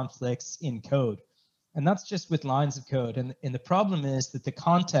merge conflicts in code, and that's just with lines of code. And the problem is that the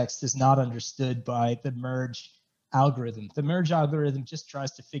context is not understood by the merge algorithm. The merge algorithm just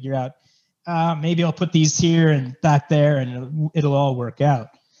tries to figure out, maybe I'll put these here and back there and it'll all work out.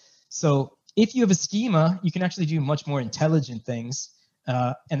 So if you have a schema, you can actually do much more intelligent things.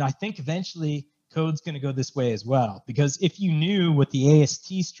 And I think eventually code's going to go this way as well, because if you knew what the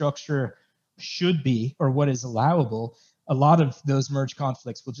AST structure should be or what is allowable, a lot of those merge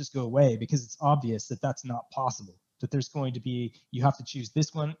conflicts will just go away because it's obvious that that's not possible. that there's going to be, you have to choose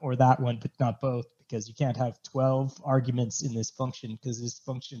this one or that one, but not both, because you can't have 12 arguments in this function because this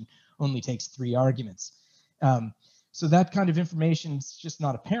function only takes 3 arguments. So that kind of information is just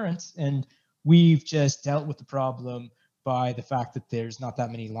not apparent, and we've just dealt with the problem by the fact that there's not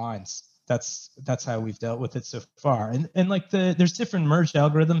that many lines. That's how we've dealt with it so far. And like there's different merged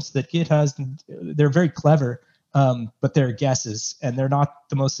algorithms that Git has. They're very clever, but they're guesses, and they're not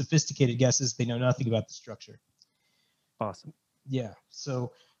the most sophisticated guesses. They know nothing about the structure. Awesome. Yeah.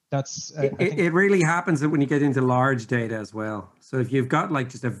 So that's it really happens that when you get into large data as well. So if you've got like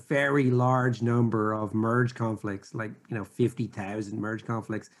just a very large number of merge conflicts, like 50,000 merge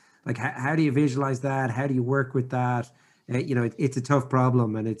conflicts, like how do you visualize that? How do you work with that? It's a tough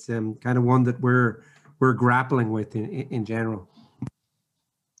problem, and it's kind of one that we're grappling with in general.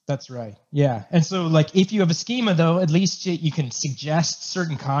 That's right. Yeah. And so like if you have a schema though, at least you can suggest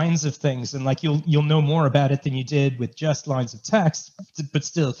certain kinds of things, and like you'll know more about it than you did with just lines of text, but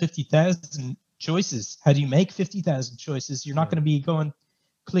still 50,000 choices. How do you make 50,000 choices? You're not going to be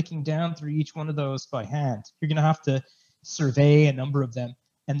clicking down through each one of those by hand. You're going to have to survey a number of them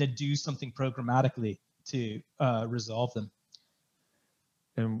and then do something programmatically to resolve them.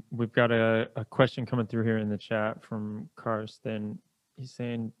 And we've got a question coming through here in the chat from Karsten. He's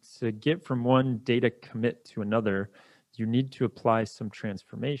saying to get from one data commit to another, you need to apply some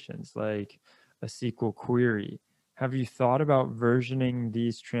transformations like a SQL query. Have you thought about versioning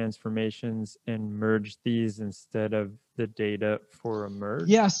these transformations and merge these instead of the data for a merge?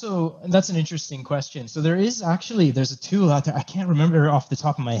 Yeah, so that's an interesting question. So there's a tool out there, I can't remember off the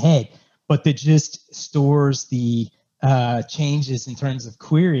top of my head, but that just stores the changes in terms of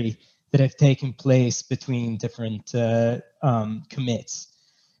query that have taken place between different commits.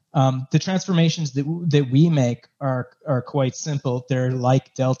 The transformations that we make are quite simple. They're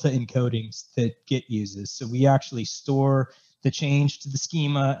like delta encodings that Git uses. So we actually store the change to the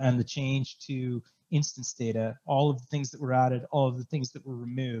schema and the change to instance data, all of the things that were added, all of the things that were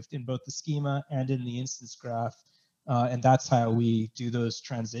removed in both the schema and in the instance graph. And that's how we do those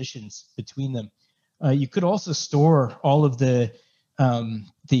transitions between them. You could also store all of the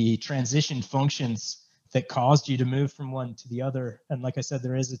transition functions that caused you to move from one to the other. And like I said,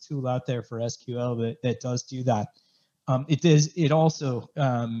 there is a tool out there for SQL that does do that. It also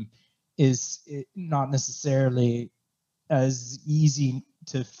is not necessarily as easy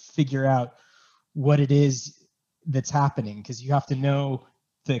to figure out what it is that's happening, because you have to know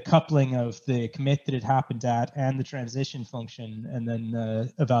the coupling of the commit that it happened at and the transition function, and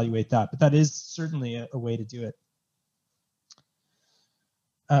then evaluate that. But that is certainly a way to do it.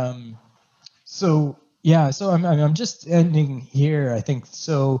 So yeah, so I'm just ending here, I think.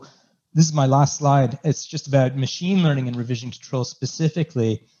 So this is my last slide. It's just about machine learning and revision control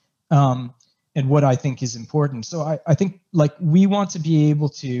specifically, and what I think is important. So I think like we want to be able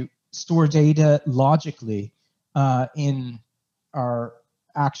to store data logically in our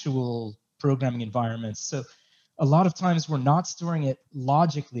actual programming environments. So a lot of times we're not storing it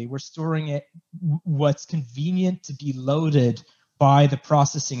logically. We're storing it what's convenient to be loaded by the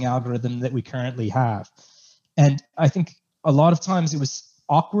processing algorithm that we currently have. And I think a lot of times it was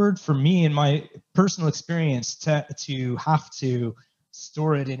awkward for me in my personal experience to have to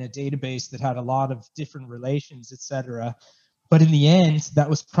store it in a database that had a lot of different relations, etc. But in the end, that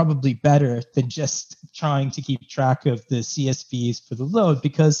was probably better than just trying to keep track of the CSVs for the load,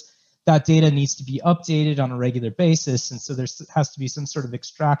 because that data needs to be updated on a regular basis. And so there has to be some sort of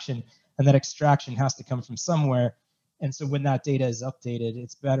extraction, and that extraction has to come from somewhere. And so when that data is updated,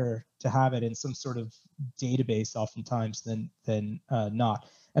 it's better to have it in some sort of database oftentimes than not.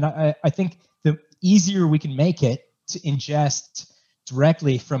 And I think the easier we can make it to ingest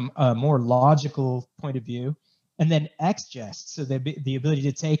directly from a more logical point of view, and then XGest, so the ability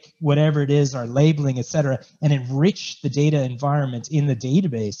to take whatever it is, our labeling, et cetera, and enrich the data environment in the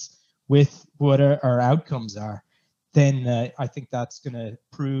database with what our outcomes are, then I think that's going to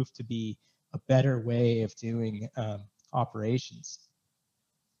prove to be a better way of doing operations.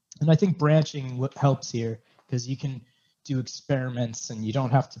 And I think branching helps here, because you can do experiments and you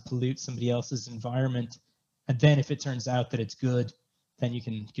don't have to pollute somebody else's environment. And then if it turns out that it's good, then you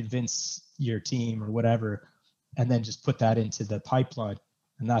can convince your team or whatever, and then just put that into the pipeline.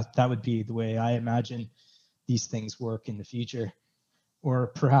 And that would be the way I imagine these things work in the future, or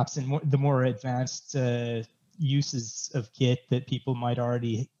perhaps in the more advanced uses of Git that people might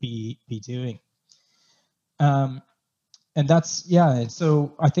already be doing. And that's, yeah, and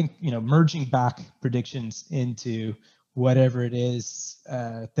so I think, merging back predictions into whatever it is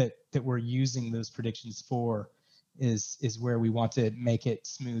that we're using those predictions for is where we want to make it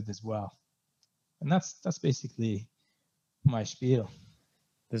smooth as well. And that's basically my spiel.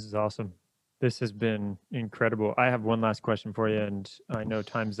 This is awesome. This has been incredible. I have one last question for you, and I know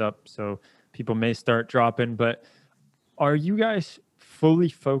time's up, so people may start dropping, but are you guys fully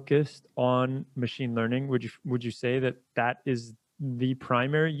focused on machine learning? Would you say that that is the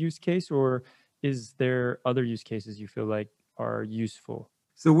primary use case, or is there other use cases you feel like are useful?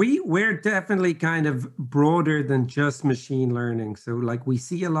 So we're definitely kind of broader than just machine learning. So like we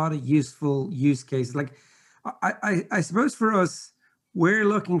see a lot of useful use cases. Like I suppose for us, we're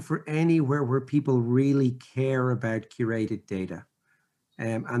looking for anywhere where people really care about curated data.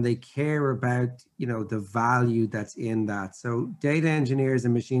 And they care about, you know, the value that's in that. So data engineers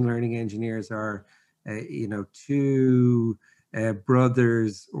and machine learning engineers are, you know, two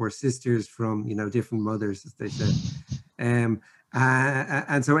brothers or sisters from, you know, different mothers, as they say. And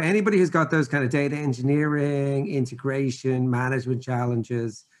so anybody who's got those kind of data engineering, integration, management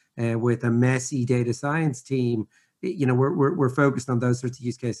challenges with a messy data science team, you know, we're focused on those sorts of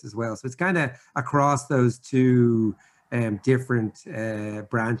use cases as well. So it's kind of across those two different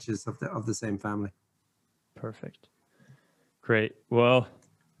branches of the same family. Perfect. Great. Well,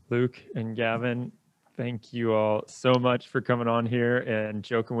 Luke and Gavin, thank you all so much for coming on here and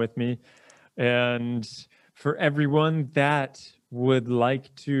joking with me. And for everyone that would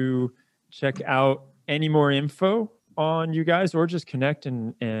like to check out any more info on you guys or just connect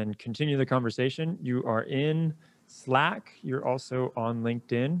and continue the conversation, you are in Slack. You're also on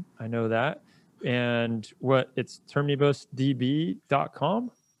LinkedIn. I know that. And it's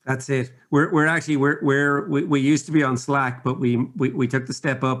termibusdb.com. That's it. We used to be on Slack, but we took the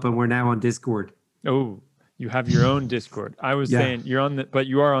step up and we're now on Discord. Oh, you have your own Discord. I was saying you're on but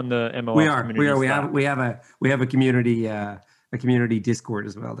you are on the MLOps we are. community. We have a community Discord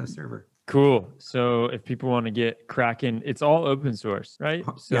as well, the server. Cool. So if people want to get cracking, it's all open source, right?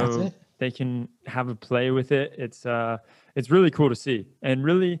 So they can have a play with it. It's really cool to see and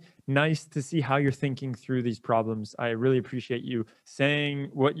really nice to see how you're thinking through these problems. I really appreciate you saying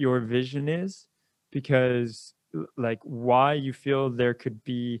what your vision is, because like why you feel there could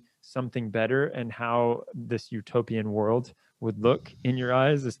be something better and how this utopian world would look in your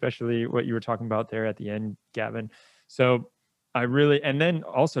eyes, especially what you were talking about there at the end, Gavin. So and then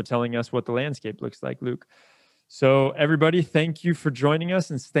also telling us what the landscape looks like, Luke. So everybody, thank you for joining us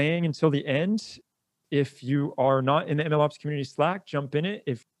and staying until the end. If you are not in the MLOps community Slack, jump in it.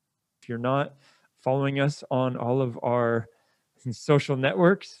 If you're not following us on all of our social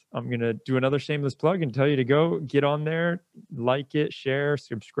networks, I'm going to do another shameless plug and tell you to go get on there, like it, share,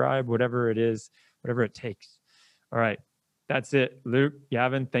 subscribe, whatever it is, whatever it takes. All right. That's it. Luke,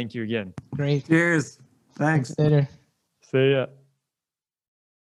 Gavin, thank you again. Great. Cheers. Thanks. Later. See ya.